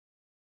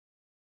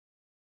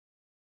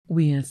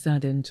We are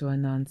saddened to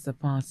announce the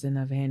passing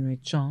of Henry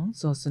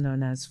Charles, also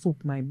known as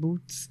Fook My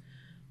Boots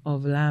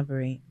of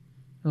Lavery,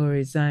 who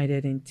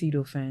resided in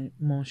Tidofin,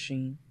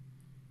 Monchy.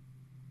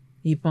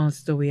 He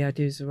passed away at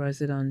his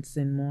residence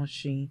in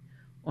Monchy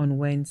on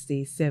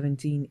Wednesday,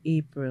 17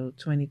 April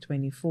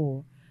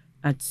 2024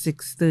 at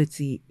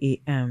 6:30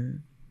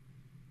 a.m.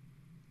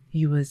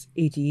 He was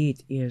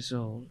 88 years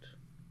old.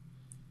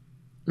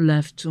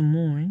 Left to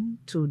mourn,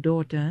 two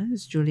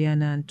daughters,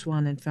 Juliana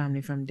Antoine and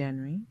family from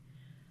Dennery,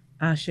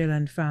 Ashel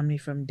and family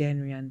from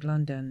Dennery and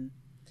London.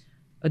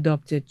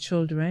 Adopted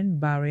children,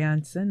 Barry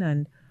Anson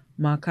and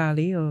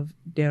Makali of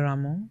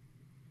Deramo.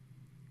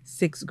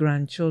 6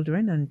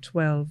 grandchildren and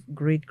 12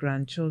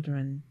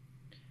 great-grandchildren.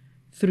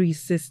 3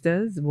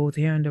 sisters, both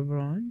here and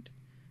abroad.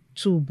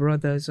 2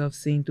 brothers of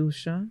St.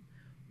 Lucia.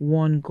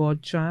 1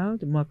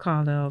 godchild,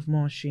 Makala of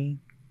Monchy.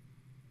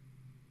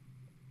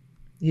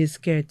 His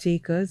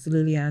caretakers,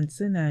 Lily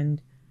Anson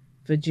and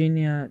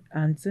Virginia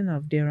Anson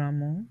of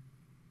Deramo.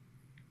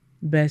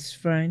 Best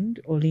friend,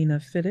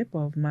 Olina Philip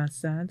of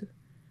Massad,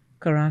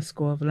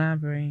 Carrasco of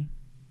Lavery.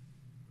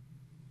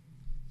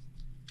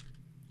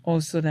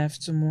 Also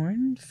left to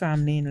mourn,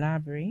 family in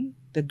Lavery,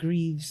 the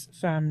Greaves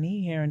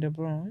family here and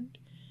abroad,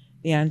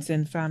 the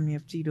Anson family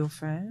of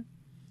Tidofin.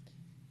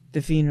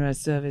 The funeral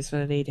service for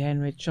the late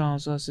Henry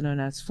Charles, also known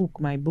as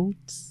Fook My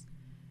Boots,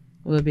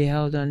 will be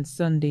held on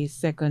Sunday,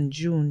 2nd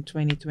June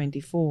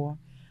 2024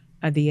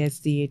 at the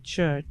SDA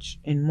Church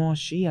in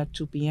Monchy at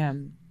 2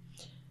 p.m.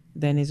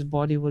 Then his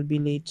body will be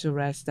laid to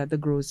rest at the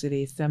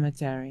Grosseday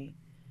Cemetery.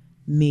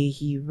 May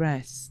he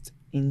rest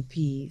in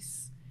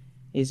peace.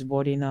 His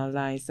body now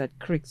lies at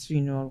Crick's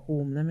Funeral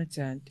Home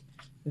Limited,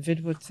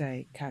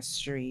 Vidwote,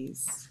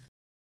 Castries.